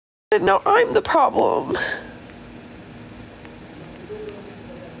And now I'm the problem.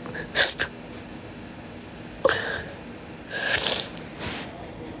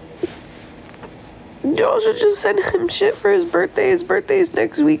 Y'all should just send him shit for his birthday. His birthday's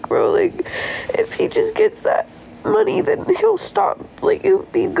next week, bro. Like, if he just gets that money, then he'll stop. Like, it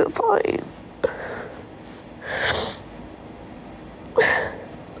would be good, fine.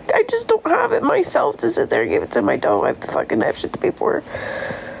 I just don't have it myself to sit there and give it to him. I don't. I have to fucking have shit to pay for.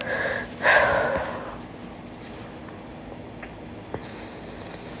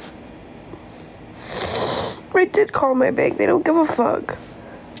 I did call my bank. They don't give a fuck.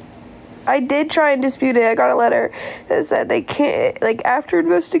 I did try and dispute it. I got a letter that said they can't, like, after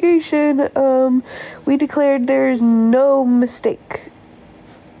investigation, we declared there's no mistake.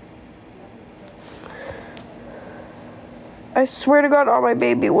 I swear to God, on my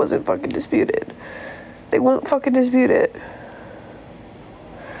baby, it wasn't fucking disputed. They won't fucking dispute it.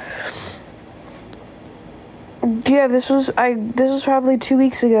 Yeah, this was probably 2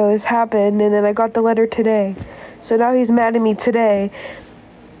 weeks ago this happened, and then I got the letter today. So now he's mad at me today.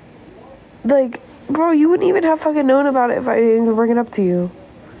 Like, bro, you wouldn't even have fucking known about it if I didn't even bring it up to you.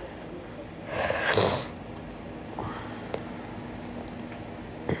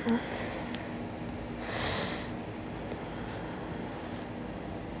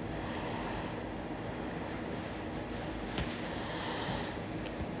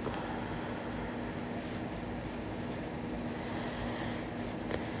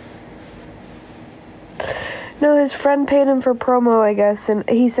 No, his friend paid him for promo, I guess, and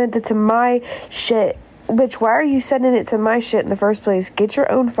he sent it to my shit. Bitch, why are you sending it to my shit in the first place? Get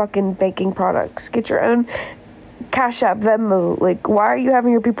your own fucking baking products. Get your own Cash App, Venmo. Like, why are you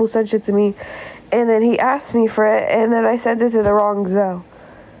having your people send shit to me? And then he asked me for it, and then I sent it to the wrong Zelle.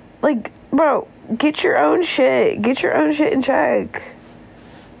 Like, bro, get your own shit. Get your own shit in check.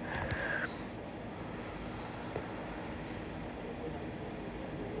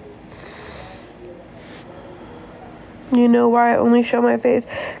 You know why I only show my face?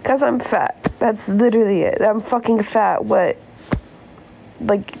 Because I'm fat. That's literally it. I'm fucking fat. What?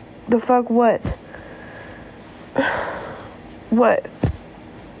 Like, the fuck what? What?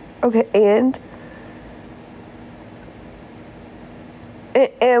 Okay, and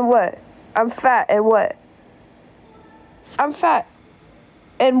what? I'm fat and what? I'm fat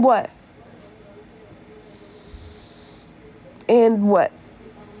and what? And what?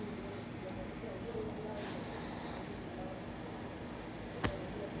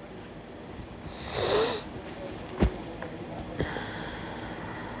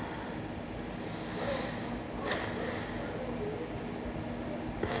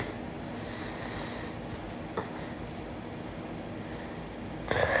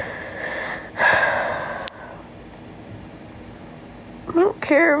 I don't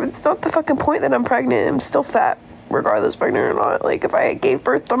care. It's not the fucking point that I'm pregnant. I'm still fat, regardless pregnant or not. Like, if I gave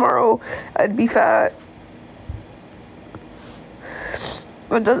birth tomorrow, I'd be fat.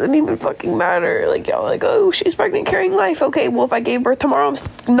 It doesn't even fucking matter. Like, y'all like, oh, she's pregnant carrying life. Okay, well, if I gave birth tomorrow,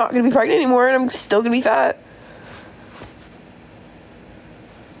 I'm not gonna be pregnant anymore, and I'm still gonna be fat.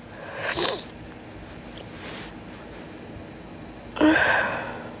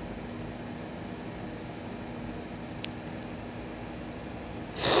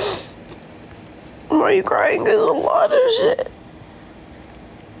 Why are you crying? Because a lot of shit.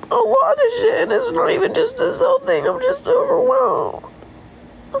 A lot of shit. And it's not even just this whole thing. I'm just overwhelmed.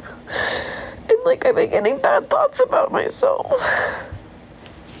 And, like, I've been getting bad thoughts about myself.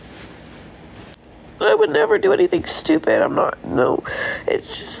 I would never do anything stupid. I'm not, no.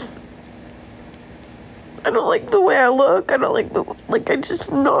 It's just, I don't like the way I look. I don't like the, like, I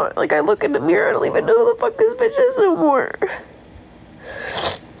just not, like, I look in the mirror, I don't even know who the fuck this bitch is no more.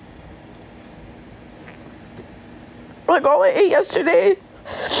 Like, all I ate yesterday,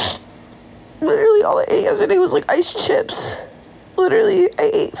 literally all I ate yesterday was, like, ice chips. Literally, I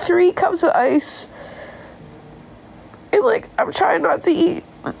ate 3 cups of ice. And, like, I'm trying not to eat,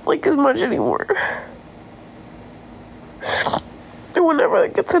 like, as much anymore. And whenever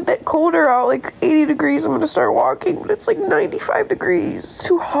it gets a bit colder out, like 80 degrees, I'm gonna start walking. But it's, like, 95 degrees. It's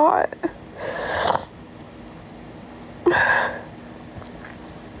too hot.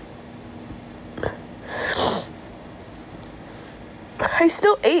 I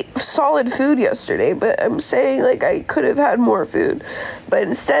still ate solid food yesterday, but I'm saying, like, I could have had more food. But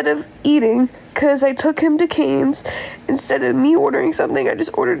instead of eating, because I took him to Cane's, instead of me ordering something, I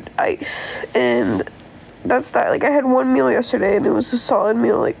just ordered ice. And that's that. Like, I had 1 meal yesterday, and it was a solid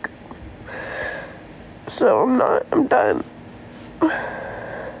meal, like, so I'm done.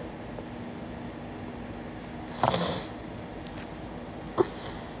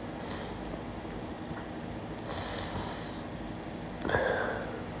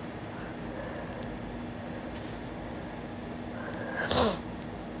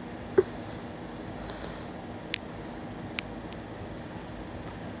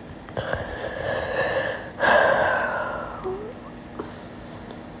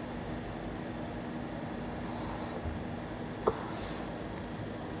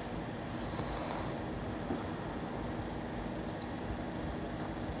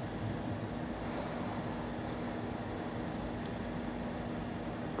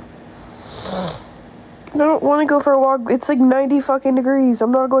 don't want to go for a walk. It's like 90 fucking degrees.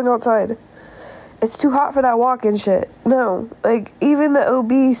 I'm not going outside. It's too hot for that walk and shit. No. Like, even the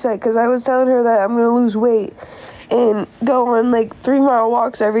OB said, because I was telling her that I'm going to lose weight and go on like 3-mile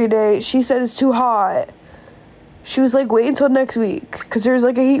walks every day. She said it's too hot. She was like, wait until next week, because there's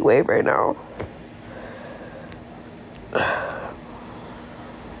like a heat wave right now.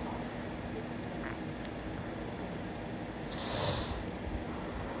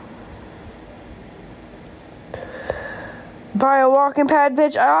 Buy a walking pad,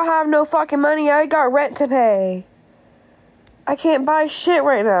 bitch. I don't have no fucking money. I got rent to pay. I can't buy shit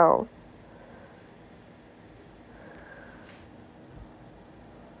right now.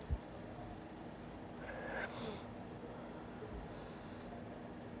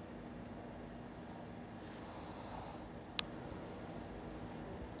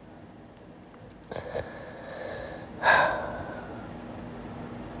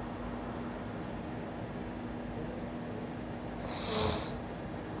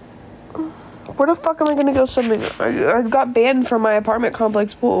 Where the fuck am I gonna go swimming? I got banned from my apartment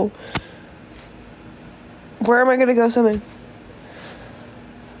complex pool. Where am I gonna go swimming?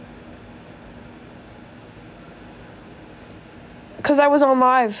 Because I was on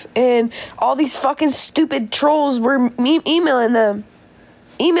live and all these fucking stupid trolls were emailing them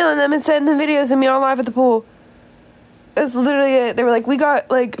and sending the videos of me on live at the pool. That's literally it. They were like, we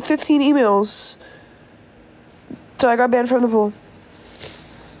got like 15 emails. So I got banned from the pool.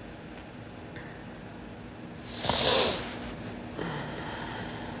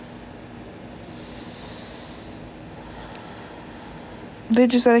 They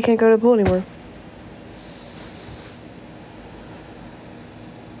just said I can't go to the pool anymore.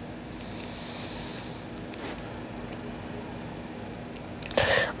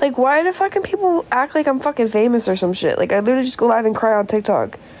 Like, why do fucking people act like I'm fucking famous or some shit? Like, I literally just go live and cry on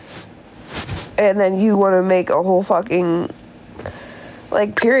TikTok. And then you want to make a whole fucking...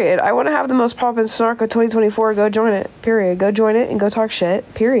 Like, period. I want to have the most poppin' snark of 2024. Go join it. Period. Go join it and go talk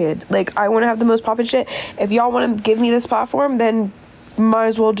shit. Period. Like, I want to have the most poppin' shit. If y'all want to give me this platform, then might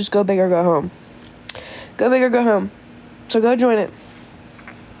as well just go big or go home. Go big or go home. So go join it.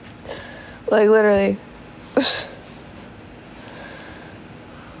 Like, literally.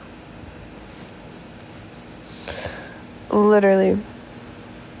 Literally.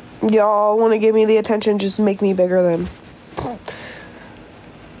 Y'all want to give me the attention, just make me bigger then.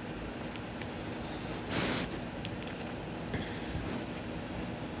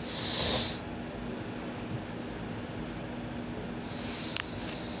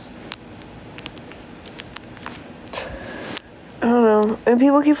 I don't know. And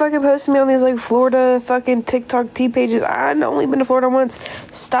people keep fucking posting me on these like Florida fucking TikTok tea pages. I've only been to Florida once.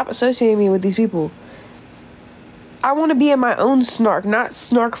 Stop associating me with these people. I want to be in my own snark, not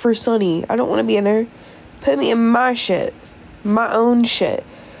snark for Sunny. I don't want to be in there. Put me in my shit. My own shit.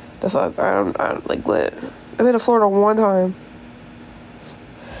 The fuck? I don't like what? I've been to Florida one time.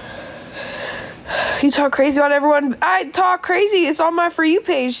 You talk crazy about everyone. I talk crazy. It's on my For You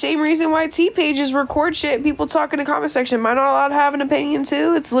page. Same reason why T pages record shit. People talk in the comment section. Am I not allowed to have an opinion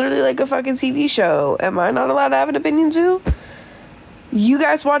too? It's literally like a fucking TV show. Am I not allowed to have an opinion too? You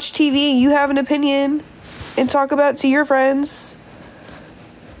guys watch TV and you have an opinion and talk about it to your friends.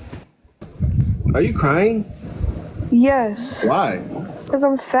 Are you crying? Yes. Why? Because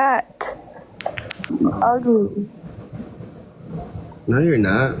I'm fat. Ugly. No, you're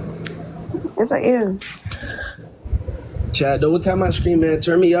not. Yes, I am. Chat, don't tap my screen, man.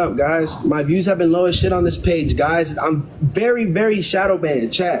 Turn me up, guys. My views have been low as shit on this page, guys. I'm very, very shadow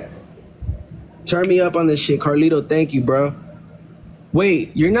banned. Chat, turn me up on this shit. Carlito, thank you, bro.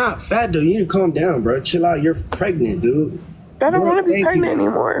 Wait, you're not fat, though. You need to calm down, bro. Chill out. You're pregnant, dude. I don't want to be pregnant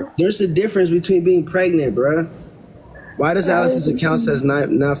anymore. There's a difference between being pregnant, bro. Why does Alice's account says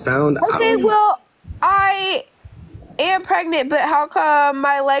not found? Okay, well, I am pregnant, but how come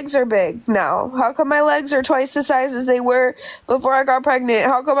my legs are big now? How come my legs are twice the size as they were before I got pregnant?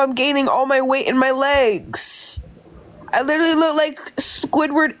 How come I'm gaining all my weight in my legs? I literally look like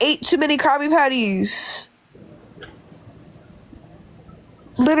Squidward ate too many Krabby Patties.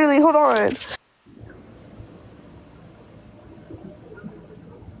 Literally, hold on.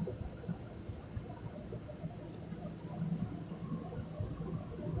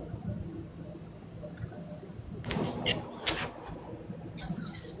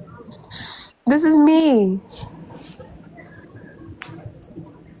 This is me.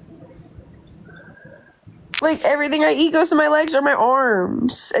 Like, everything I eat goes to my legs or my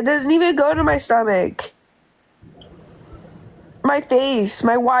arms. It doesn't even go to my stomach. My face,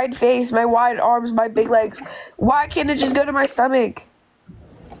 my wide arms, my big legs. Why can't it just go to my stomach?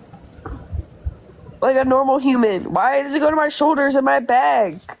 like a normal human. Why does it go to my shoulders and my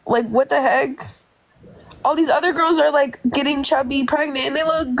back? Like, what the heck? All these other girls are like getting chubby, pregnant, and they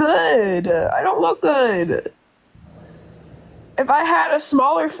look good. I don't look good. If I had a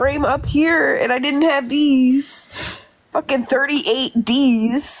smaller frame up here and I didn't have these fucking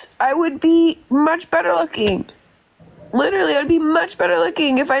 38Ds, I would be much better looking. Literally, I'd be much better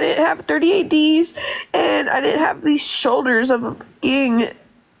looking if I didn't have 38Ds and I didn't have these shoulders of a fucking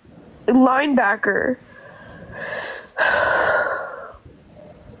linebacker.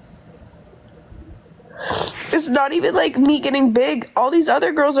 It's not even like me getting big. All these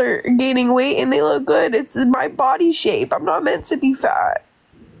other girls are gaining weight and they look good. It's my body shape. I'm not meant to be fat.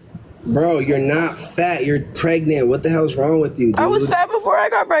 Bro, you're not fat. You're pregnant. What the hell's wrong with you, dude? I was fat before I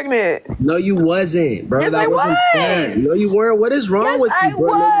got pregnant. No, you wasn't, bro. Yes, that I wasn't fat. was. No, you weren't. What is wrong with you,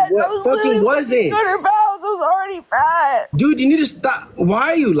 bro? I No, what fucking wasn't? 200 pounds. I was already fat. Dude, you need to stop. Why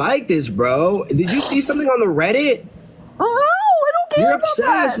are you like this, bro? Did you see something on the Reddit? No, I don't care You're about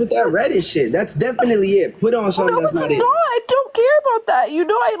obsessed that. with that Reddit shit. That's definitely it. Put on something No, that's it's not it. not. I don't care about that. You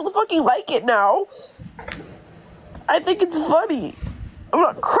know I fucking like it now. I think it's funny. I'm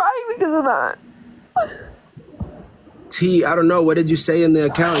not crying because of that. T, I don't know. What did you say in the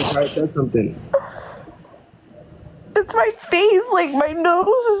account? You probably said something. It's my face. Like, my nose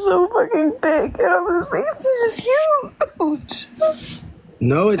is so fucking big, and my face is just huge.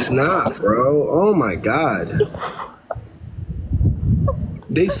 No, it's not, bro. Oh my god.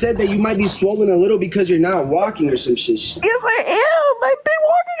 They said that you might be swollen a little because you're not walking or some shit. Yes, I am. I've been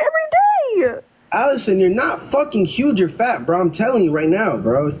walking every day. Allison, you're not fucking huge. You're fat, bro. I'm telling you right now,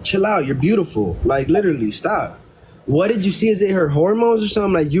 bro. Chill out. You're beautiful. Like, literally, stop. What did you see? Is it her hormones or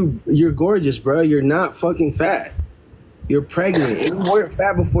something? Like, you're gorgeous, bro. You're not fucking fat. You're pregnant. You weren't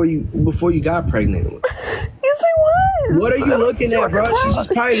fat before you got pregnant. Yes, I was. What are you looking at, bro? She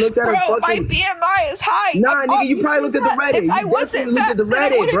just probably looked at her Bro, fucking... my BMI is high. Nah, nigga, you probably looked at the Reddit. If I You wasn't definitely looked fat, at the then I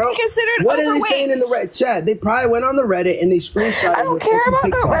Reddit, wouldn't bro. be considered What are overweight. they saying in the Reddit chat? They probably went on the Reddit and they screenshotted I don't the care fucking about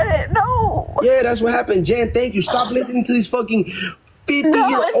TikTok. the Reddit. No. Yeah, that's what happened. Jan, thank you. Stop listening to these fucking 50-year-old.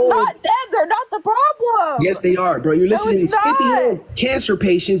 No, it's not them. They're not the problem. Yes, they are, bro. You're listening to it's these not. 50-year-old cancer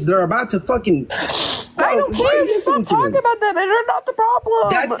patients. They're about to fucking... I don't Why are care. you Just listening stop to them? talking about them. And they're not the problem.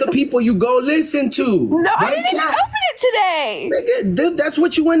 That's the people you go listen to. No, I Right, didn't even chat? open it today. Nigga, dude, that's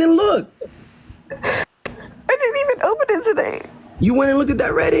what you went and looked. I didn't even open it today. You went and looked at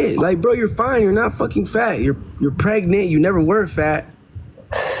that Reddit. Like, bro, you're fine. You're not fucking fat. You're pregnant. You never were fat.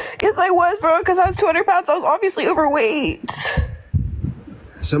 Yes, I was, bro, because I was 200 pounds. I was obviously overweight.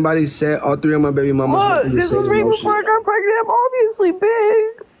 Somebody said all three of my baby mamas went Look, through the this same was right emotion. before I got pregnant. I'm obviously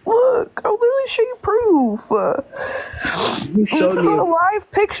big. Look, I'll literally show you proof. You showed It's a me.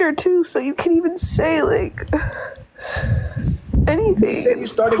 live picture, too, so you can even say, like, anything. They said you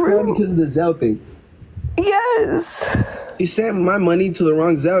started crying because of the Zelle thing. Yes. You sent my money to the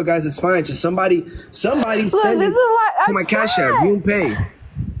wrong Zelle, guys. It's fine. Just somebody Look, send this it is a lot. to my Cash App. You can pay.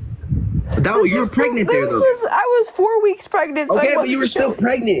 That, you were pregnant there, though. I was 4 weeks pregnant. So Okay, I but you were still showing.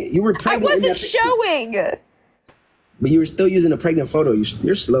 pregnant. You were I pregnant. in wasn't that picture. showing. But you were still using a pregnant photo.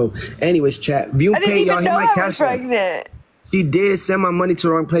 You're slow. Anyways, chat. View I didn't pay, even y'all. Hit know my I was Cash App. pregnant. She did send my money to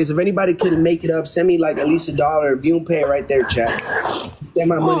the wrong place. If anybody could make it up, send me like at least $1. View and pay right there, chat. Send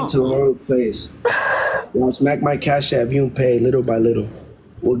my money to the wrong place. Y'all smack my Cash App, view and pay little by little.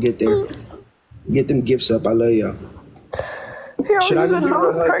 We'll get there. Get them gifts up. I love y'all. Here, Should I go use a give her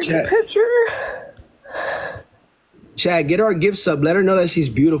a hug, non-pregnant chat? picture. Chad, get her a gift sub. Let her know that she's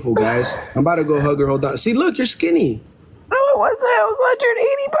beautiful, guys. I'm about to go hug her. Hold on. See, look, you're skinny. No, it wasn't. I was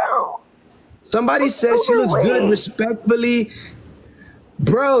 180 pounds. Somebody says she looks good respectfully.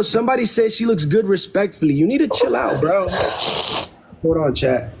 Bro, somebody says she looks good respectfully. You need to chill out, bro. Hold on,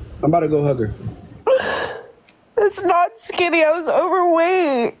 chat. I'm about to go hug her. It's not skinny. I was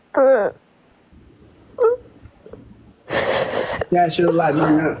overweight. Yeah, she's alive. You're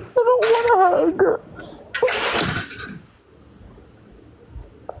not. I don't want to hug.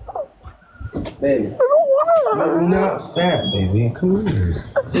 Baby. I don't want to hug. I'm not fat, baby. Come here.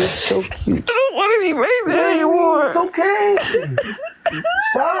 You're so cute. I don't want to be baby anymore. It's okay.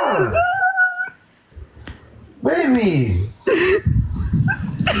 Stop. Baby.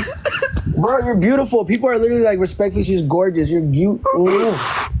 Bro, you're beautiful. People are literally like, respectfully, she's gorgeous. You're beautiful.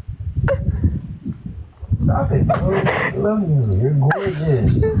 Stop it, bro. I love you. You're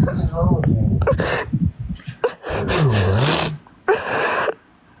gorgeous. What's wrong with you?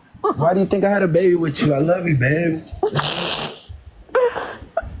 Why do you think I had a baby with you? I love you, babe. I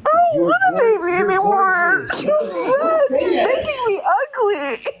don't want a baby anymore. It's making me ugly.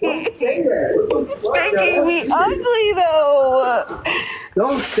 It's making me ugly, though.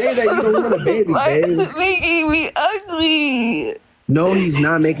 Don't say that you don't want a baby, Why is babe. it making me ugly? No, he's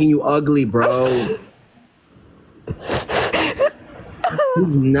not making you ugly, bro.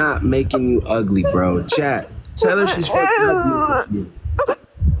 He's not making you ugly, bro. Chat. Tell her she's fucking ugly.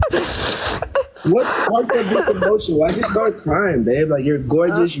 What sparked up this emotion? Why you start crying, babe? Like, you're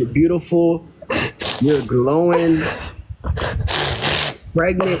gorgeous, you're beautiful, you're glowing,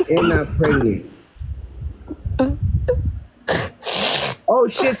 pregnant and not pregnant. Oh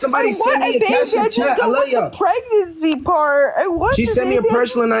shit, somebody sent me a caption. Chat, I love y'all. The pregnancy part. She sent me a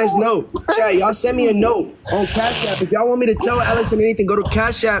personalized note. Chat, y'all send me a note on Cash App. If y'all want me to tell Allison anything, go to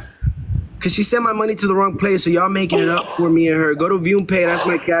Cash App. Cause she sent my money to the wrong place, so y'all making it up for me and her. Go to View and Pay, that's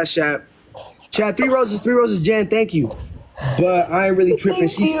my Cash App. Chat, 3 roses, Jan, thank you. But I ain't really tripping.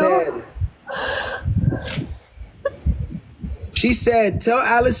 She said, tell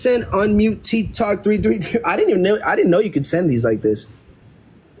Allison unmute TikTok 333. I didn't know you could send these like this.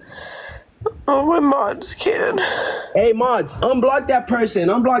 Oh, my mods can. Hey mods, unblock that person.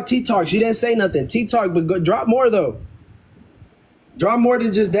 Unblock TikTok. She didn't say nothing. TikTok, but go, drop more though. Drop more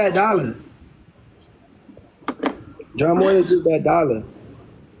than just that dollar. Drop more than just that dollar.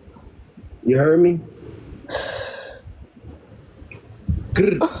 You heard me?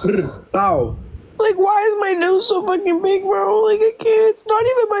 Grr, grr, bow. Like, why is my nose so fucking big, bro? Like, I can't. It's not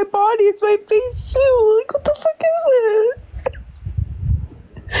even my body. It's my face too. Like, what the fuck is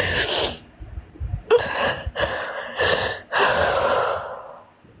this?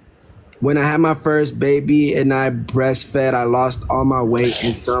 When I had my first baby and I breastfed, I lost all my weight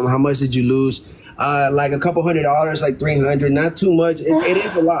and some. How much did you lose? Like a couple $100, like 300. Not too much. It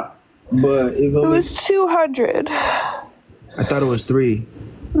is a lot, but it was 200. I thought it was 3.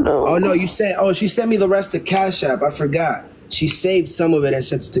 No. Oh no, you said. Oh, she sent me the rest to Cash App. I forgot. She saved some of it and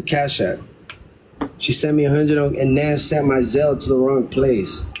sent it to Cash App. She sent me 100 and then sent my Zelle to the wrong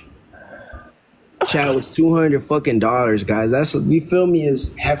place. Chat, it was $200 fucking dollars, guys. That's what you feel me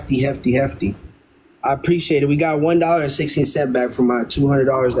is hefty. I appreciate it. We got $1.16 back from my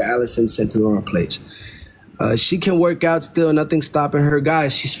 $200 that Allison sent to the wrong place. She can work out still. Nothing's stopping her,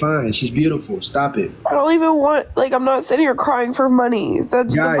 guys. She's fine. She's beautiful. Stop it. I don't even want. Like, I'm not sitting here crying for money.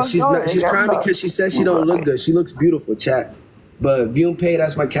 That's guys. She's not. She's crying because she says she don't look good. She looks beautiful, chat. But View and Pay,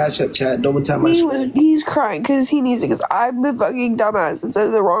 that's my Cash App, chat. Double tap my screen. He's crying because he needs it because I'm the fucking dumbass instead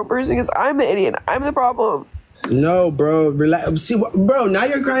of the wrong person because I'm an idiot. I'm the problem. No, bro. Relax. See, bro, now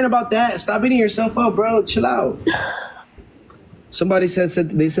you're crying about that. Stop beating yourself up, bro. Chill out. Somebody said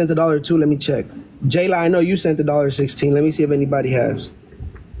they sent $1 too. Let me check. Jayla, I know you sent $1.16. Let me see if anybody has.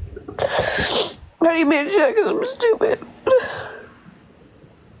 I didn't even check because I'm stupid.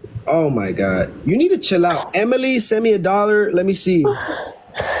 Oh my God. You need to chill out. Emily, send me $1. Let me see.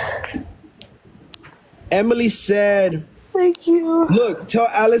 Emily said, thank you. Look, tell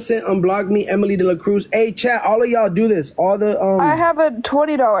Allison unblock me, Emily De La Cruz. Hey, chat, all of y'all do this. All the I have a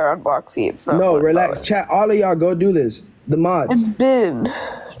 $20 unblock fee. It's not No, $20. relax. Chat, all of y'all go do this. The mods. It's been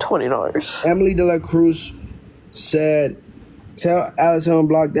 $20. Emily De La Cruz said, tell Allison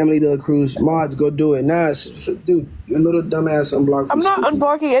unblock Emily De La Cruz. Mods, go do it. Nah, dude, your little dumbass unblocked. I'm not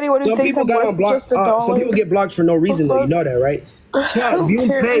unblocking anyone who thinks I'm worth just $1. Some people get blocked for no reason, though. You know that, right? Chat, View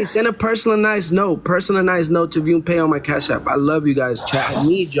and Pay. Send a personalized note. Personalized note to View and Pay on my Cash App. I love you guys, chat. I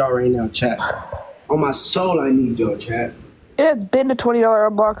need y'all right now, chat. On my soul, I need y'all, chat. Yeah, it's been a $20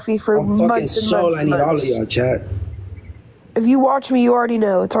 unblock fee for months and months. On fucking soul, I need all of y'all, chat. If you watch me, you already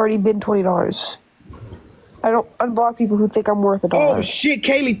know. It's already been $20. I don't unblock people who think I'm worth $1. Oh, shit,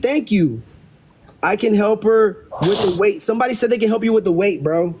 Kaylee, thank you. I can help her with the weight. Somebody said they can help you with the weight,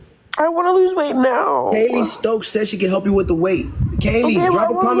 bro. I want to lose weight now. Kaylee Stokes says she can help you with the weight. Kaylee,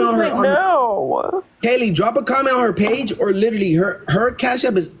 drop a comment on her. Kaylee, drop a comment on her page, or literally her Cash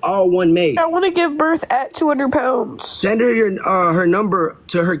App is all one May. I want to give birth at 200 pounds. Send her your her number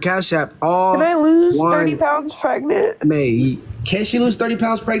to her Cash App. All can I lose 30 pounds pregnant? May. Can she lose 30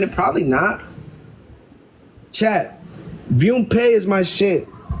 pounds pregnant? Probably not. Chat. View and Pay is my shit.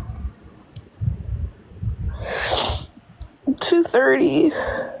 230.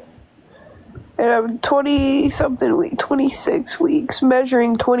 And I'm 20-something week, 26 weeks,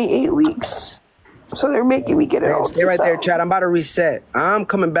 measuring 28 weeks. So they're making me get it all. Stay right there, chat. I'm about to reset. I'm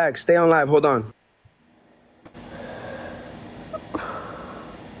coming back. Stay on live. Hold on.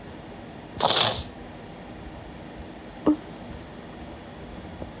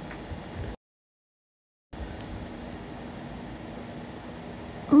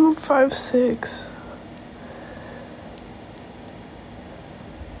 I'm 5'6".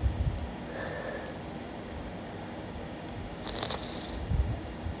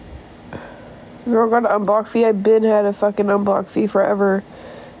 You ever got an unblock fee? I've been had a fucking unblock fee forever.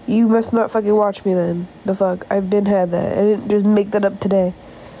 You must not fucking watch me then. The fuck? I've been had that. I didn't just make that up today.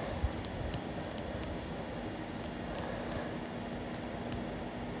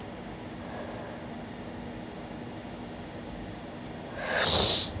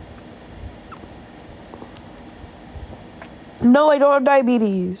 No, I don't have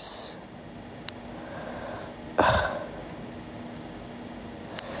diabetes.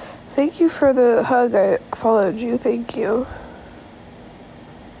 Thank you for the hug. I followed you. Thank you.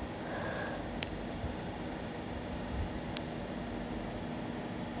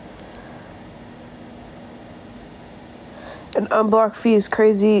 An unblock fee is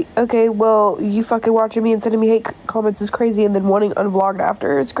crazy. Okay, well, you fucking watching me and sending me hate comments is crazy, and then wanting unblocked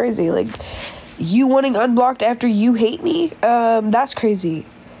after is crazy. Like, you wanting unblocked after you hate me? That's crazy.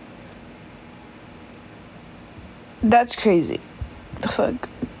 That's crazy. The fuck?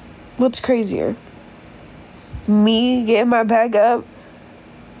 What's crazier? Me getting my bag up?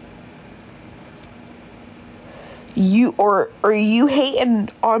 You or you hating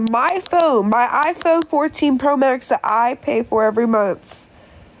on my phone, my iPhone 14 Pro Max that I pay for every month.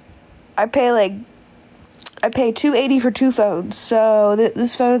 I pay $280 for two phones. So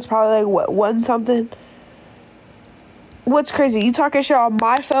this phone's probably like what, one something? What's crazy? You talking shit on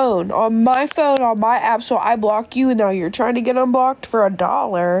my phone, on my app, so I block you, and now you're trying to get unblocked for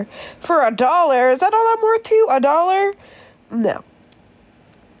 $1. For $1? Is that all I'm worth to you? $1? No.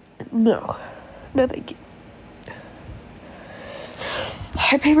 No. No, thank you.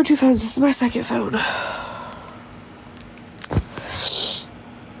 I pay for two phones. This is my second phone.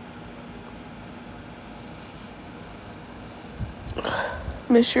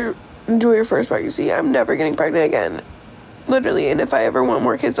 Enjoy your first pregnancy. I'm never getting pregnant again. Literally, and if I ever want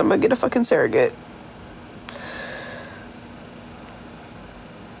more kids, I'm gonna get a fucking surrogate.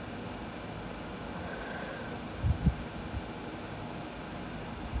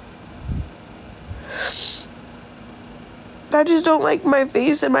 I just don't like my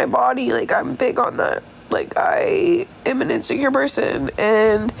face and my body. Like, I'm big on that. Like, I am an insecure person,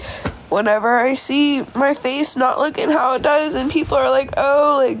 and whenever I see my face not looking how it does, and people are like,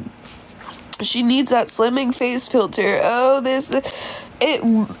 oh, like, she needs that slimming face filter. Oh, this,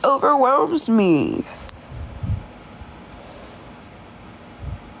 it overwhelms me.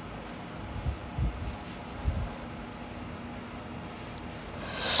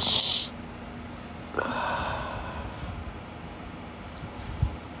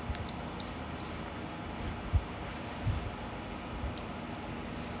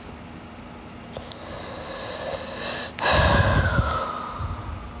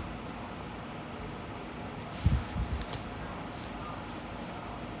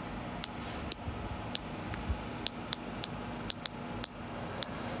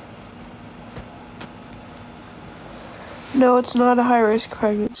 No, it's not a high-risk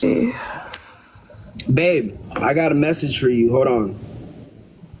pregnancy. Babe, I got a message for you. Hold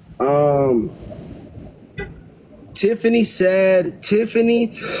on. Tiffany,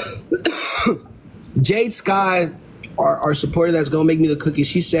 Jade Sky, our supporter that's gonna make me the cookies,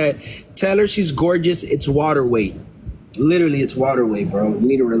 she said, tell her she's gorgeous, it's water weight. Literally, it's water weight, bro. You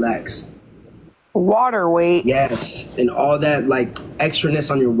need to relax. Water weight? Yes, and all that, like,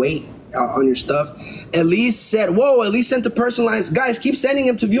 extraness on your weight, on your stuff. Elise said, whoa, Elise sent a personalized. Guys, keep sending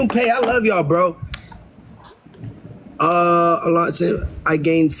him to View and Pay. I love y'all, bro. I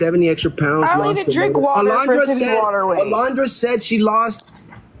gained 70 extra pounds. I don't even drink water for it to be water weight. Alondra said she lost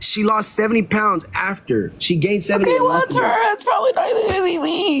 70 pounds after she gained 70. Okay, well, that's her. That's probably not even gonna be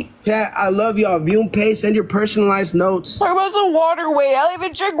me. Pat, I love y'all. View and Pay. Send your personalized notes. Talk about some water weight. I don't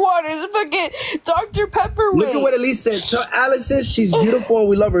even drink water. It's fucking Dr. Pepper weight. Look at what Elise said. Tell Allison she's beautiful and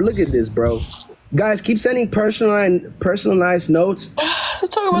we love her. Look at this, bro. Guys, keep sending personalized notes.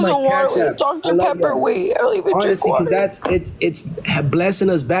 Talking about some water weight, Dr. Pepper weight. I don't even drink water. Honestly, because it's blessing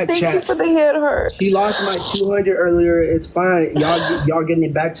us back, chat. Thank you for the hit hurt. She lost my 200 earlier. It's fine. Y'all getting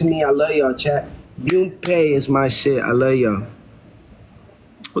it back to me. I love y'all, chat. View and Pay is my shit. I love y'all.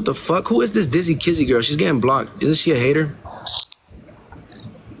 What the fuck? Who is this Dizzy Kizzy girl? She's getting blocked. Isn't she a hater?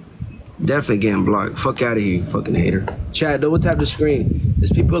 Definitely getting blocked. Fuck out of here, you fucking hater. Chad, double tap the screen.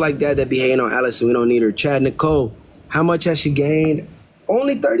 There's people like that be hating on Allison. We don't need her. Chad, Nicole, how much has she gained?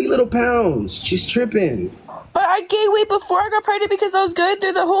 Only 30 little pounds. She's tripping. But I gained weight before I got pregnant because I was going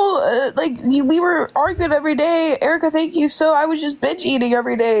through the whole, we were arguing every day. Erica, thank you. So I was just binge eating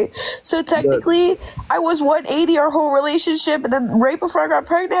every day. So technically, I was 180 our whole relationship. And then right before I got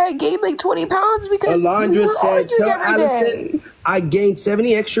pregnant, I gained like 20 pounds because Alondra we were said, arguing tell every Allison, day. I gained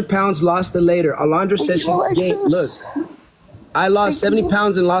 70 extra pounds, lost it later. Alondra said she gained, look. I lost 70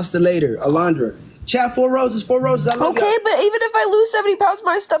 pounds and lost it later. Alondra. Chat, 4 roses, 4 roses. I love Okay, y'all. but even if I lose 70 pounds,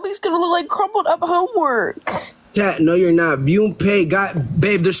 my stomach's gonna look like crumpled up homework. Chat, no, you're not. View and pay.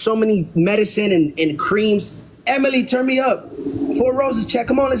 Babe, there's so many medicine and creams. Emily, turn me up. 4 roses, chat.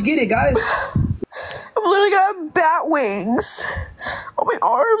 Come on, let's get it, guys. I'm literally gonna have bat wings. Oh, my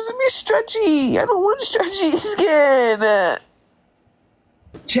arms gonna be stretchy. I don't want stretchy skin.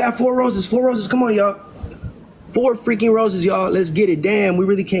 Chat, 4 roses, 4 roses. Come on, y'all. 4 freaking roses, y'all. Let's get it. Damn, we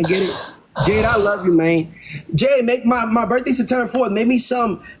really can't get it. Jade, I love you, man. Jade, make my birthday September 4th. Make me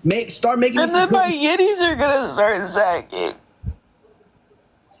some. Start making me And some. then my yitties are gonna start sagging.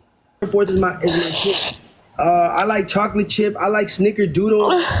 4th is my shit. I like chocolate chip. I like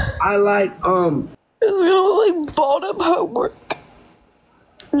snickerdoodle. I like It's gonna look like balled up homework.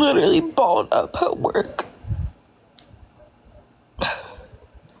 Literally balled up homework. I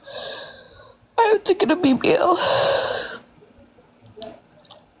have to get a BBL.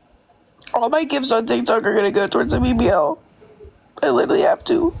 All my gifts on TikTok are gonna go towards a BBL. I literally have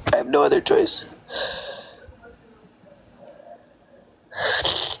to. I have no other choice.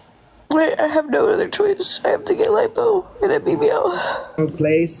 I have no other choice. I have to get lipo and a BBL.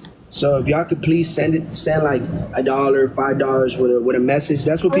 place. So if y'all could please send like $1, $5 with a message.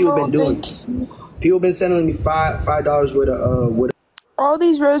 That's what people been doing. People been sending me $5 with a All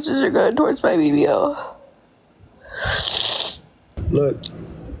these roses are going towards my BBL. Look.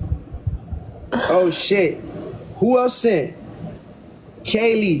 Oh shit. Who else sent?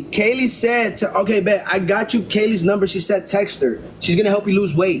 Kaylee. Kaylee said okay, bet I got you Kaylee's number. She said text her. She's gonna help you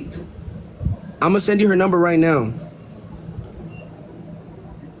lose weight. I'm gonna send you her number right now.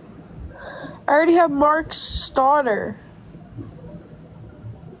 I already have Mark's daughter.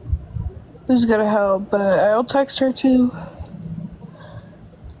 Who's gonna help, but I'll text her too.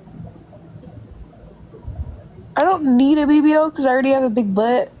 I don't need a BBL because I already have a big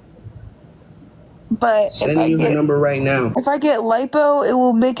butt. But sending you her number right now. If I get lipo, it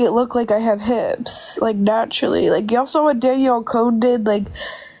will make it look like I have hips, like naturally. Like y'all saw what Danielle Cohn did. Like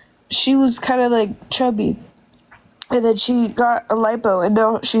she was kind of like chubby, and then she got a lipo, and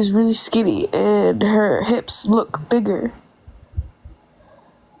now she's really skinny, and her hips look bigger.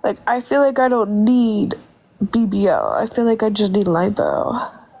 Like I feel like I don't need BBL. I feel like I just need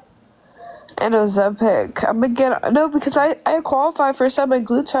lipo. And Ozempic. I'm gonna get because I qualify for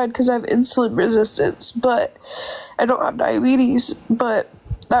semaglutide because I have insulin resistance, but I don't have diabetes. But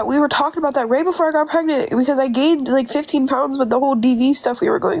that we were talking about that right before I got pregnant because I gained like 15 pounds with the whole DV stuff we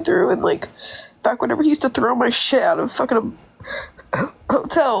were going through, and like back whenever he used to throw my shit out of fucking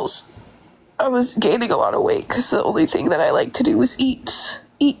hotels, I was gaining a lot of weight because the only thing that I like to do was eat.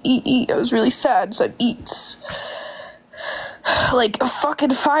 I was really sad, so I'd eat. Like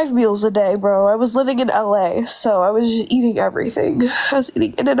fucking 5 meals a day, bro. I was living in LA, so I was just eating everything. I was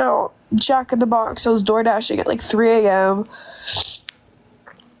eating In-N-Out, Jack in the Box. I was door dashing at like 3 a.m.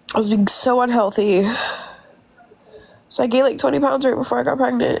 I was being so unhealthy. So I gained like 20 pounds right before I got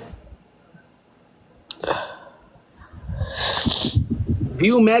pregnant.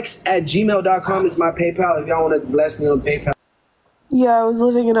 Viewmex@gmail.com is my PayPal if y'all want to bless me on PayPal. Yeah, I was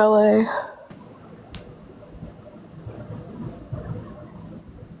living in LA.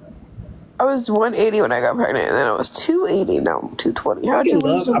 I was 180 when I got pregnant, and then I was 280. Now I'm 220. How'd you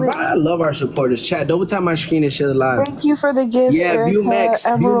lose the weight? I love our supporters. Chat, double tap my screen and share the live. Thank you for the gifts, yeah, Erica, Viewmex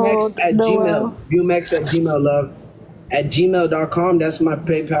at Noah. Gmail. Viewmex at Gmail, love. At gmail.com, that's my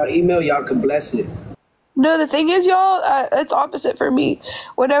PayPal email. Y'all can bless it. No, the thing is, y'all, it's opposite for me.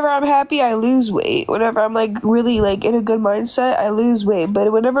 Whenever I'm happy, I lose weight. Whenever I'm like really like in a good mindset, I lose weight.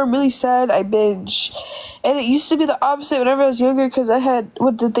 But whenever I'm really sad, I binge. And it used to be the opposite whenever I was younger because I had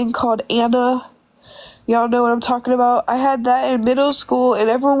the thing called Anna. Y'all know what I'm talking about. I had that in middle school, and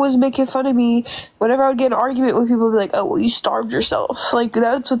everyone was making fun of me. Whenever I would get in an argument with people, would be like, "Oh, well, you starved yourself." Like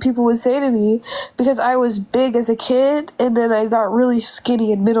that's what people would say to me because I was big as a kid, and then I got really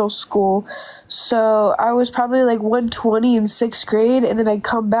skinny in middle school. So I was probably like 120 in 6th grade, and then I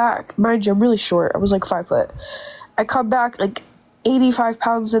come back. Mind you, I'm really short. I was like 5 foot. I come back like 85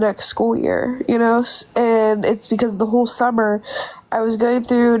 pounds the next school year, you know? And it's because the whole summer I was going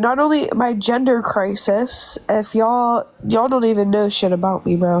through not only my gender crisis, if y'all don't even know shit about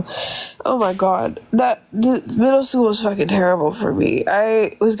me, bro. Oh my god. The middle school was fucking terrible for me.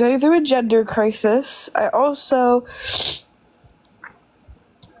 I was going through a gender crisis. I also...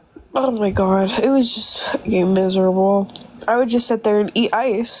 Oh my god, it was just fucking miserable. I would just sit there and eat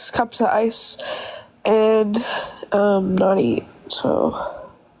ice, cups of ice, and not eat. So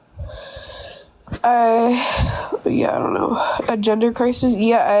I don't know. A gender crisis?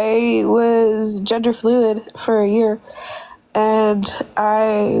 Yeah, I was gender fluid for a year. and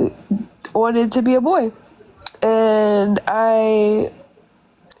I wanted to be a boy, and I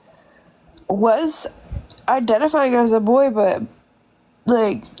was identifying as a boy, but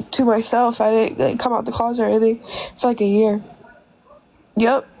like to myself, I didn't like come out the closet or anything for like a year.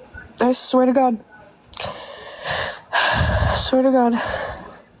 Yep, I swear to God. Swear to God.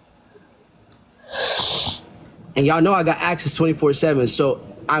 And y'all know I got access 24/7, so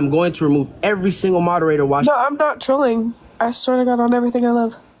I'm going to remove every single moderator watching. No, I'm not trolling. I swear to God on everything I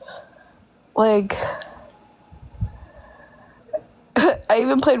love. Like, I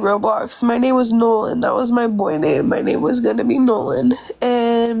even played Roblox. My name was Nolan. That was my boy name. My name was gonna be Nolan.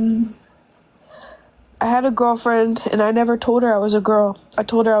 And I had a girlfriend, and I never told her I was a girl. I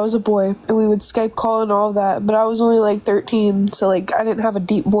told her I was a boy, and we would Skype call and all of that. But I was only like 13, so like I didn't have a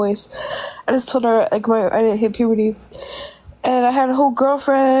deep voice. I just told her like I didn't hit puberty. And I had a whole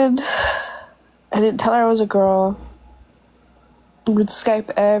girlfriend. I didn't tell her I was a girl. We would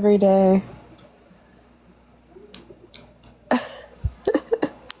Skype every day.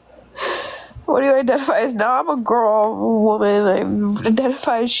 What do you identify as now? I'm a girl, a woman. I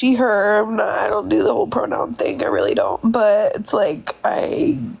identify as she, her. I don't do the whole pronoun thing. I really don't. But it's like,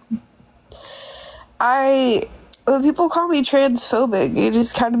 when people call me transphobic, it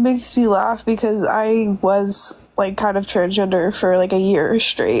just kind of makes me laugh because I was like kind of transgender for like a year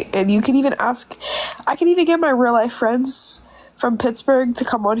straight. And you can even ask, I can even get my real life friends from Pittsburgh to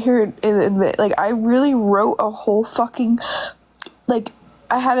come on here and admit, like, I really wrote a whole fucking, like,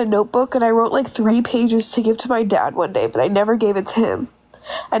 I had a notebook and I wrote like 3 pages to give to my dad one day, but I never gave it to him.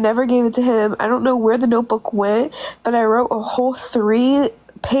 I don't know where the notebook went, but I wrote a whole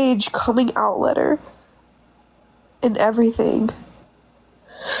 3-page coming out letter and everything.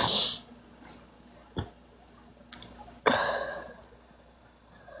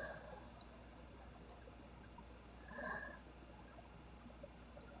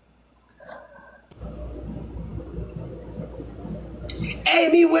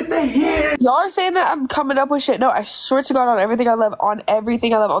 Amy with the hand. Y'all are saying that I'm coming up with shit. No, I swear to God, on everything I love, on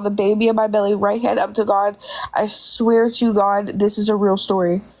the baby in my belly, right hand up to God, I swear to God, this is a real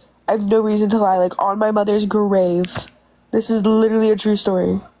story. I have no reason to lie. Like, on my mother's grave, this is literally a true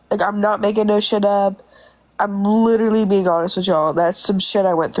story. Like, I'm not making no shit up. I'm literally being honest with y'all. That's some shit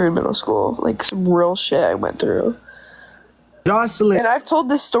I went through in middle school. Like, some real shit I went through. Jocelyn. And I've told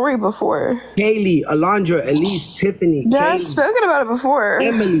this story before. Kaylee, Alondra, Elise, Tiffany. Yeah, Kaylee, I've spoken about it before.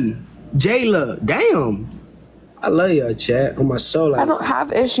 Emily, Jayla. Damn. I love y'all, chat. On my soul. I don't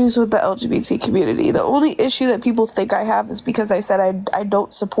have issues with the LGBT community. The only issue that people think I have is because I said I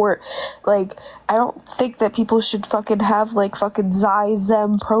don't support, like, I don't think that people should fucking have, like, fucking Zai,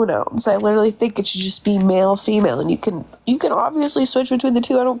 Zem pronouns. I literally think it should just be male, female, and you can obviously switch between the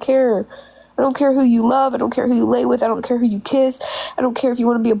two. I don't care. I don't care who you love. I don't care who you lay with. I don't care who you kiss. I don't care if you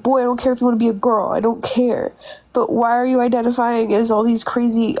want to be a boy. I don't care if you want to be a girl. I don't care. But why are you identifying as all these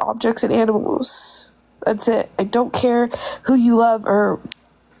crazy objects and animals? That's it. I don't care who you love or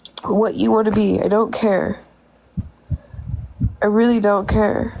what you want to be. I don't care. I really don't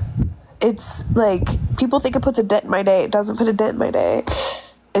care. It's like, people think it puts a dent in my day. It doesn't put a dent in my day.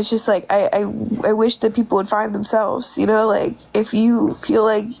 It's just like, I wish that people would find themselves, you know? Like, if you feel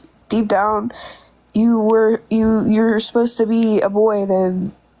like deep down you're supposed to be a boy,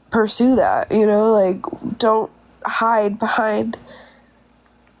 then pursue that, you know? Like, don't hide behind,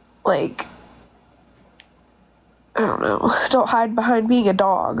 like, I don't know, don't hide behind being a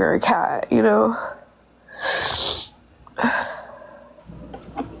dog or a cat, you know?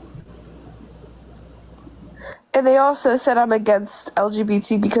 And they also said I'm against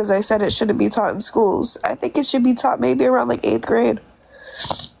LGBT because I said it shouldn't be taught in schools. I think it should be taught maybe around like 8th grade.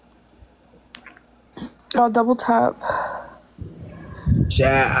 I'll double tap.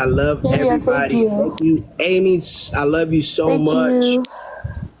 Chat, I love everybody. Thank you. Amy, I love you so much. You.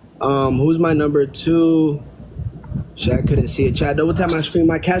 Who's my number 2? Shit, I couldn't see it. Chat, double tap my screen.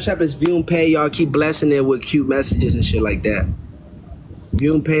 My Cash App is View and Pay. Y'all keep blessing it with cute messages and shit like that.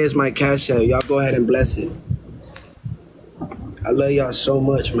 View and Pay is my Cash App. Y'all go ahead and bless it. I love y'all so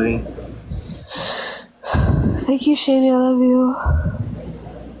much, man. Thank you, Shani. I love you.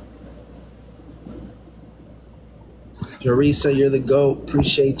 Jarisa, you're the GOAT.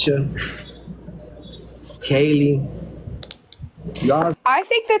 Appreciate you. Kaylee. Y'all. I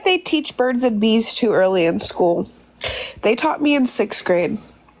think that they teach birds and bees too early in school. They taught me in 6th grade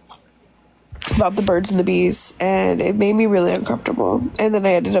about the birds and the bees, and it made me really uncomfortable. And then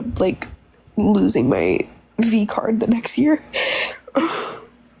I ended up, like, losing my V card the next year.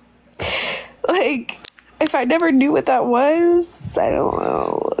 Like, if I never knew what that was, I don't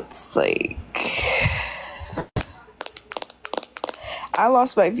know. It's like, I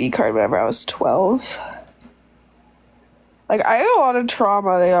lost my V card whenever I was 12. Like, I had a lot of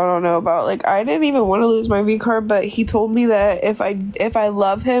trauma that y'all don't know about. Like, I didn't even want to lose my V card, but he told me that if I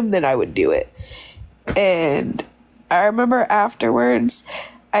love him, then I would do it. And I remember afterwards,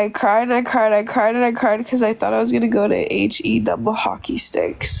 I cried and I cried, I cried and I cried because I thought I was going to go to HE double hockey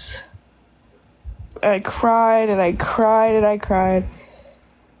sticks. I cried and I cried and I cried.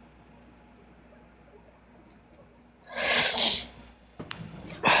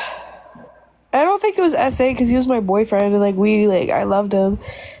 I don't think it was SA because he was my boyfriend and I loved him,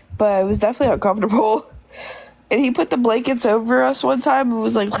 but it was definitely uncomfortable. And he put the blankets over us one time and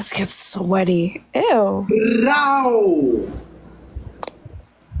was like, let's get sweaty. Ew. No.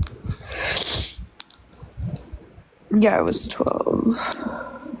 Yeah, I was 12.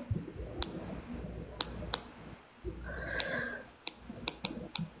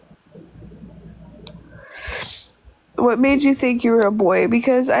 What made you think you were a boy?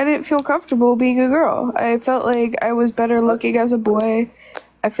 Because I didn't feel comfortable being a girl. I felt like I was better looking as a boy.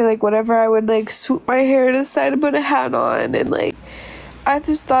 I feel like whenever I would swoop my hair to the side and put a hat on and I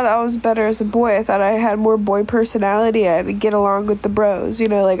just thought I was better as a boy. I thought I had more boy personality. I had to get along with the bros. You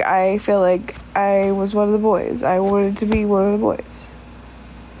know, I feel like I was one of the boys. I wanted to be one of the boys.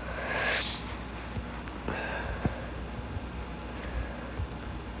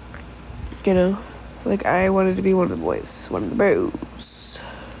 You know? I wanted to be one of the boys. One of the bros.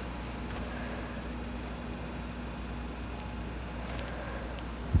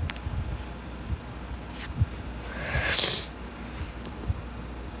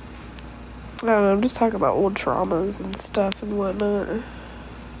 I don't know, I'm just talking about old traumas and stuff and whatnot.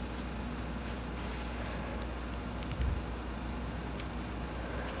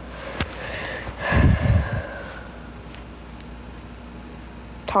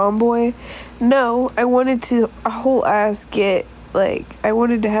 Tomboy? No, I wanted to a whole ass get, I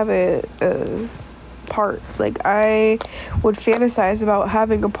wanted to have a part. I would fantasize about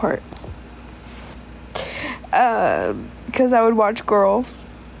having a part. Because I would watch Girls.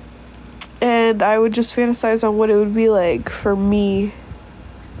 And I would just fantasize on what it would be like for me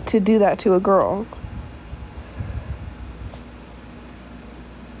to do that to a girl.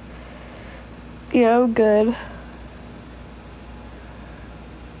 Yeah, I'm good.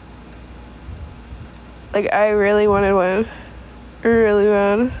 I really wanted one. Really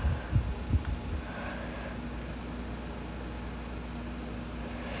bad.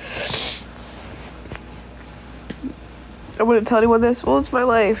 I wouldn't tell anyone this. Well, it's my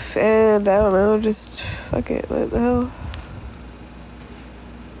life, and I don't know, just fuck it. What the hell?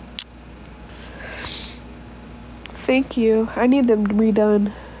 Thank you. I need them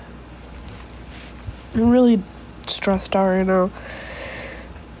redone. I'm really stressed out right now.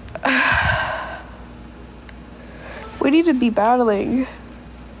 We need to be battling.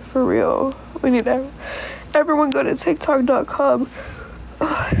 For real. We need to... Everyone go to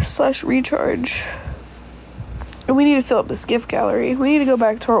TikTok.com/recharge. And we need to fill up this gift gallery. We need to go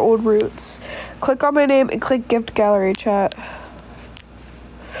back to our old roots. Click on my name and click gift gallery, chat.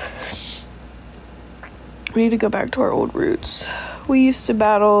 We need to go back to our old roots. We used to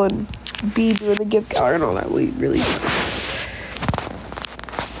battle and be doing the gift gallery and all that. We really...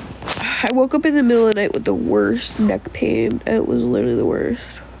 I woke up in the middle of the night with the worst neck pain. It was literally the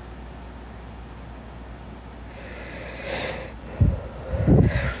worst.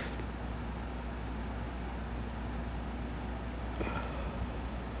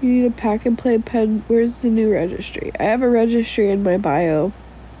 You need a pack and play pen. Where's the new registry? I have a registry in my bio.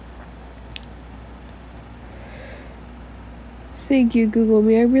 Thank you, Google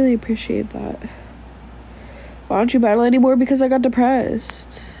Me. I really appreciate that. Why don't you battle anymore? Because I got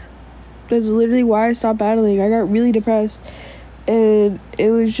depressed. That's literally why I stopped battling. I got really depressed. And it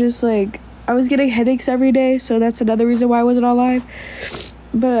was just I was getting headaches every day. So that's another reason why I wasn't on live.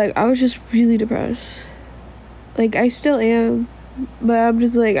 But I was just really depressed. I still am. But I'm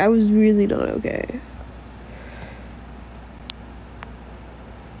just I was really not okay.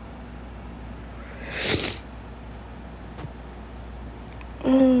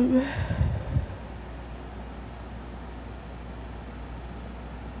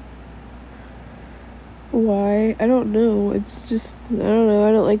 Why? I don't know. It's just, I don't know.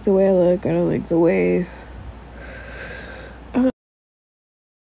 I don't like the way I look. I don't like the way...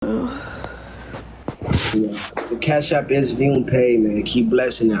 Yeah. The Cash App is Viewing Pay, man. Keep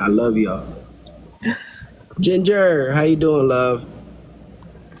blessing it. I love y'all. Ginger, how you doing, love?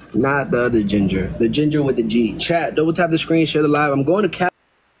 Not the other Ginger. The Ginger with the G. Chat, double tap the screen, share the live. I'm going to Cash.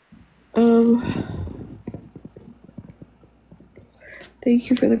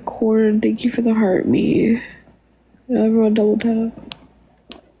 Thank you for the corn. Thank you for the heart me. Everyone double tap.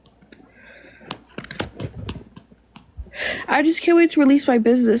 I just can't wait to release my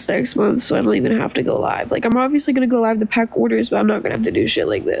business next month so I don't even have to go live. Like, I'm obviously going to go live to pack orders, but I'm not going to have to do shit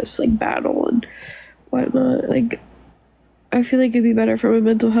like this, like battle and whatnot. Like, I feel like it'd be better for my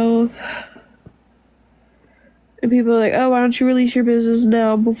mental health. And people are like, oh, why don't you release your business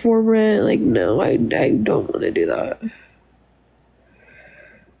now before rent? Like, no, I don't want to do that.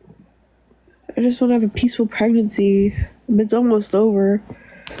 I just want to have a peaceful pregnancy. It's almost over.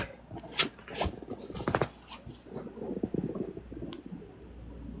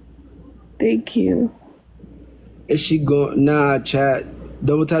 Thank you. Is she going? Nah, chat.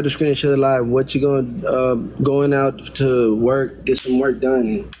 Double tap the screen and share the live. What you going out to work, get some work done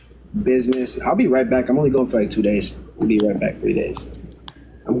and business. I'll be right back. I'm only going for like 2 days. I'll be right back 3 days.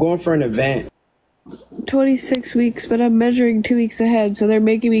 I'm going for an event. 26 weeks, but I'm measuring 2 weeks ahead, so they're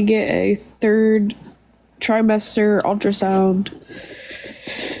making me get a third trimester ultrasound.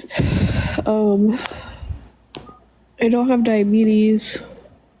 I don't have diabetes,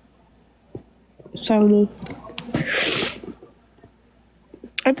 so I don't know.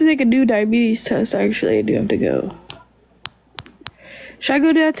 I have to take a new diabetes test, actually. I do have to go. Should I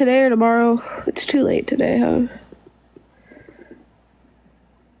go do that today or tomorrow? It's too late today, huh?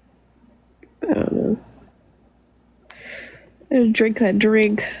 I don't know. I just drink that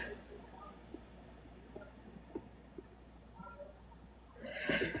drink.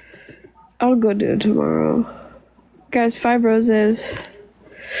 I'll go do it tomorrow. Guys, 5 roses.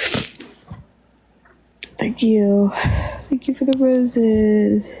 Thank you. Thank you for the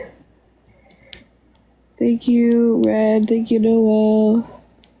roses. Thank you, Red. Thank you, Noel.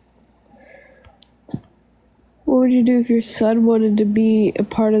 What would you do if your son wanted to be a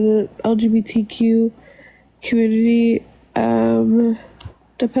part of the LGBTQ community?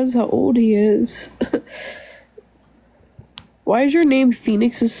 Depends how old he is. Why is your name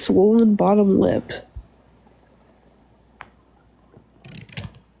Phoenix's swollen bottom lip?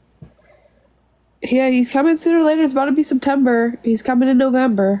 Yeah, he's coming sooner or later. It's about to be September. He's coming in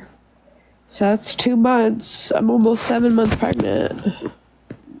November. So that's 2 months. I'm almost 7 months pregnant.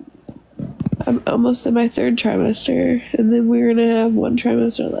 I'm almost in my 3rd trimester. And then we're gonna have 1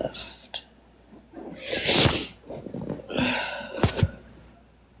 trimester left.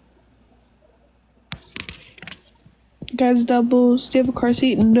 Guys, doubles. Do you have a car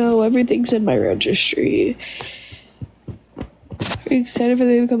seat? No, everything's in my registry. Are you excited for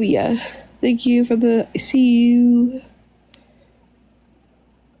the baby coming? Yeah. Thank you for the... See you.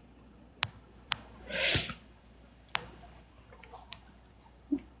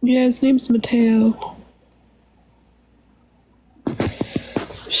 Yeah, his name's Mateo.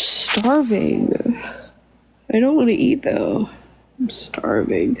 Starving. I don't want to eat, though. I'm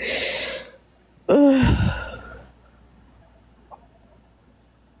starving. Ugh.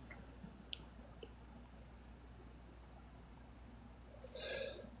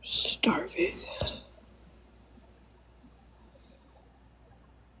 Starving.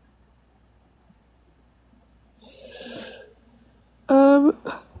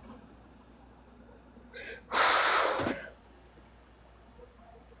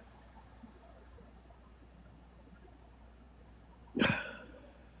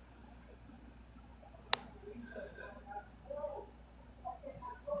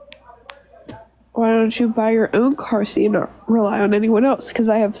 Why don't you buy your own car seat and not rely on anyone else? Because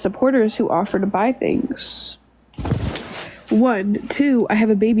I have supporters who offer to buy things. 1, 2, I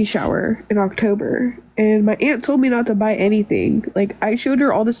have a baby shower in October, and my aunt told me not to buy anything. Like, I showed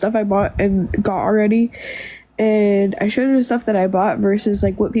her all the stuff I bought and got already, and I showed her the stuff that I bought versus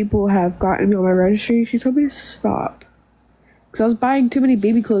like what people have gotten me on my registry. She told me to stop because I was buying too many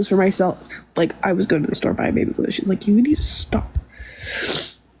baby clothes for myself. Like, I was going to the store buying baby clothes. She's like, you need to stop.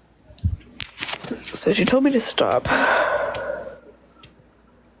 So she told me to stop.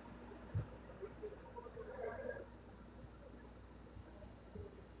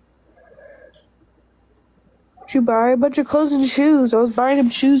 What'd you buy? A bunch of clothes and shoes. I was buying him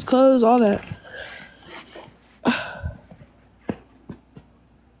shoes, clothes, all that.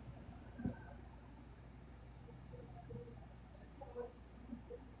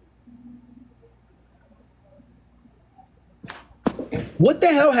 What the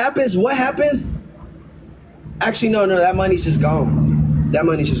hell happens? What happens? Actually, no, that money's just gone. That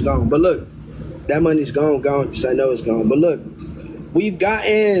money's just gone. But look, that money's gone. Yes, I know it's gone. But look, we've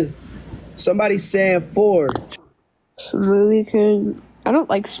gotten somebody saying 4. Smoothie King. I don't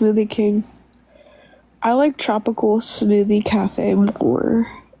like Smoothie King. I like Tropical Smoothie Cafe more.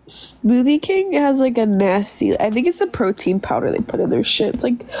 Smoothie King has like a nasty, I think it's a protein powder they put in their shit. It's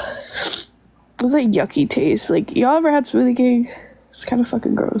like yucky taste. Like, y'all ever had Smoothie King? It's kind of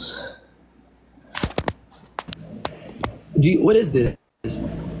fucking gross. What is this?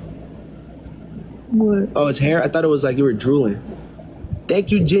 What? Oh, it's hair? I thought it was like you were drooling.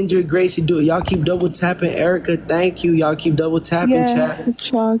 Thank you, Ginger, Gracie, do it. Y'all keep double tapping. Erica, thank you. Y'all keep double tapping, chat.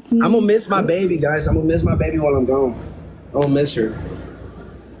 Chalky. I'm gonna miss my baby, guys. I'm gonna miss my baby while I'm gone. I'm gonna miss her.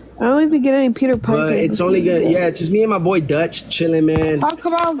 I don't even get any Peter Piper. But it's only good. Yeah, it's just me and my boy Dutch chilling, man. How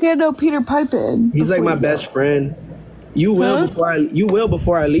come I don't get no Peter Piper? He's like my best friend. You will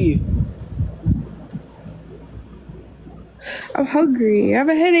before I leave. I'm hungry. I have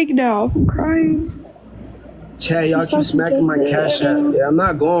a headache now. I'm crying. Chat, y'all keep smacking my cash app. Yeah, I'm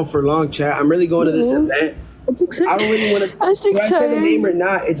not going for long, chat. I'm really going to this event. That's exciting. I don't really want to. Do I say the name or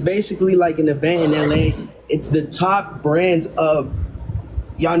not? It's basically like an event in LA. It's the top brands of.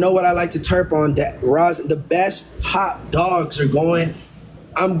 Y'all know what I like to terp on. That the best top dogs are going.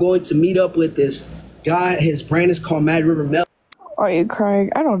 I'm going to meet up with this guy. His brand is called Mad River Milk. Are you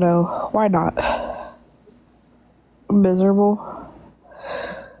crying? I don't know. Why not? I'm miserable.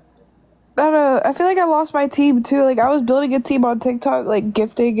 I feel like I lost my team too. Like I was building a team on TikTok, like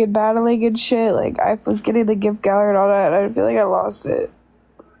gifting and battling and shit. Like I was getting the gift gallery and all that. And I feel like I lost it.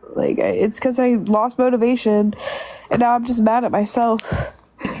 Like it's because I lost motivation, and now I'm just mad at myself.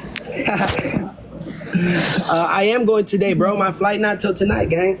 I am going today, bro. My flight not till tonight,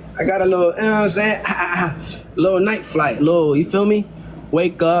 gang. I got a little, you know what I'm saying? Little night flight, you feel me?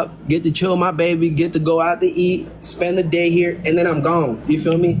 Wake up, get to chill with my baby, get to go out to eat, spend the day here, and then I'm gone. You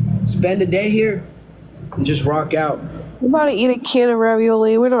feel me? Spend the day here and just rock out. We're about to eat a can of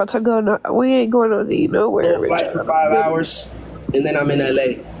ravioli. We're not to go. We ain't going to eat nowhere. Flight for 5 hours, and then I'm in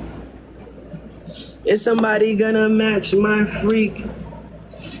LA. Is somebody gonna match my freak?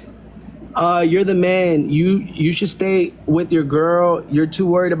 You're the man. You should stay with your girl. You're too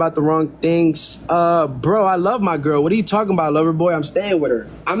worried about the wrong things. Bro, I love my girl. What are you talking about, lover boy? I'm staying with her.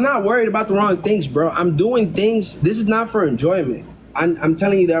 I'm not worried about the wrong things, bro. I'm doing things. This is not for enjoyment. I'm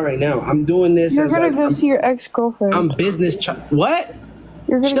telling you that right now. I'm doing this. You're gonna go see your ex-girlfriend. I'm business. What?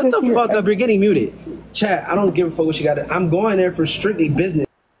 Shut the fuck up. You're getting muted. Chat, I don't give a fuck what you got. I'm going there for strictly business.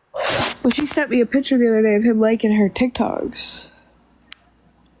 Well, she sent me a picture the other day of him liking her TikToks.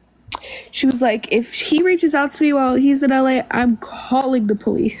 She was like, if he reaches out to me while he's in LA, I'm calling the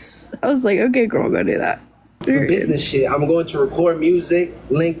police. I was like, okay, girl, I'm gonna do that. For business shit. I'm going to record music,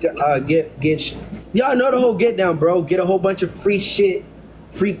 link, y'all know the whole get down, bro. Get a whole bunch of free shit,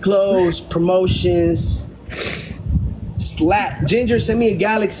 free clothes, promotions. Slap. Ginger, send me a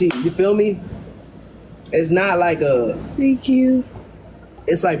galaxy. You feel me? It's not like a. Thank you.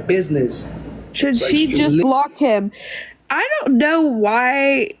 It's like business. Should she just block him? I don't know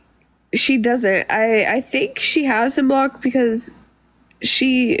why she doesn't. I think she has him blocked because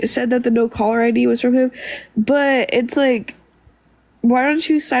she said that the no caller ID was from him. But it's like, why don't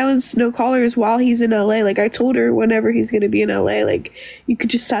you silence no callers while he's in LA? Like I told her whenever he's gonna be in LA, like you could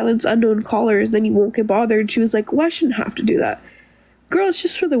just silence unknown callers, then you won't get bothered. She was like, well, I shouldn't have to do that. Girl, it's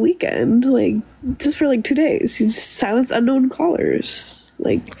just for the weekend. Like just for like 2 days. You just silence unknown callers.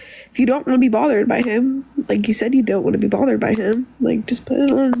 Like if you don't want to be bothered by him, like you said you don't want to be bothered by him, like just put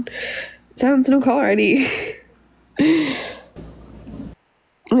it on silence no caller ID.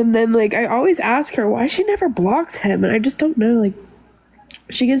 And then like I always ask her why she never blocks him, and I just don't know. Like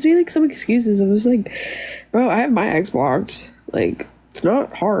she gives me like some excuses. I was like, bro, I have my ex blocked. Like it's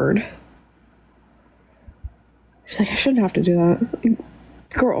not hard. She's like, I shouldn't have to do that. Like,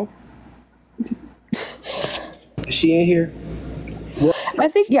 girl. Is she in here? I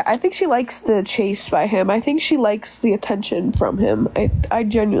think she likes the chase by him. I think she likes the attention from him. I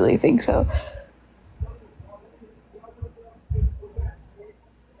genuinely think so.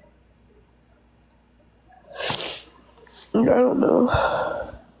 I don't know.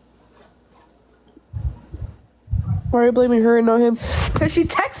 Why are you blaming her and not him? Because she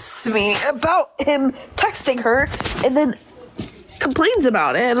texts me about him texting her and then complains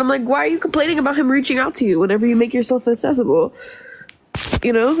about it. And I'm like, why are you complaining about him reaching out to you whenever you make yourself accessible?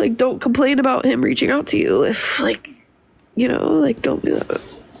 You know, like, don't complain about him reaching out to you if, like, you know, like, don't do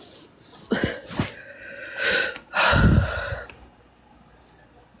that.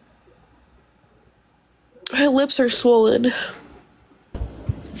 My lips are swollen.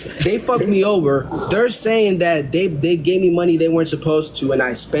 They fucked me over. They're saying that they gave me money they weren't supposed to and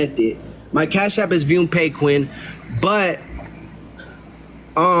I spent it. My Cash App is ViewPay Quinn, but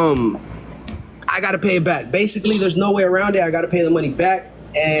I gotta pay it back. Basically, there's no way around it. I gotta pay the money back,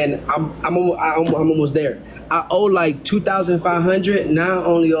 and I'm almost there. I owe like $2,500. Now I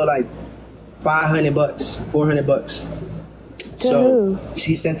only owe like $500, $400. So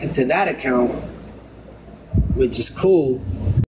she sent it to that account, which is cool.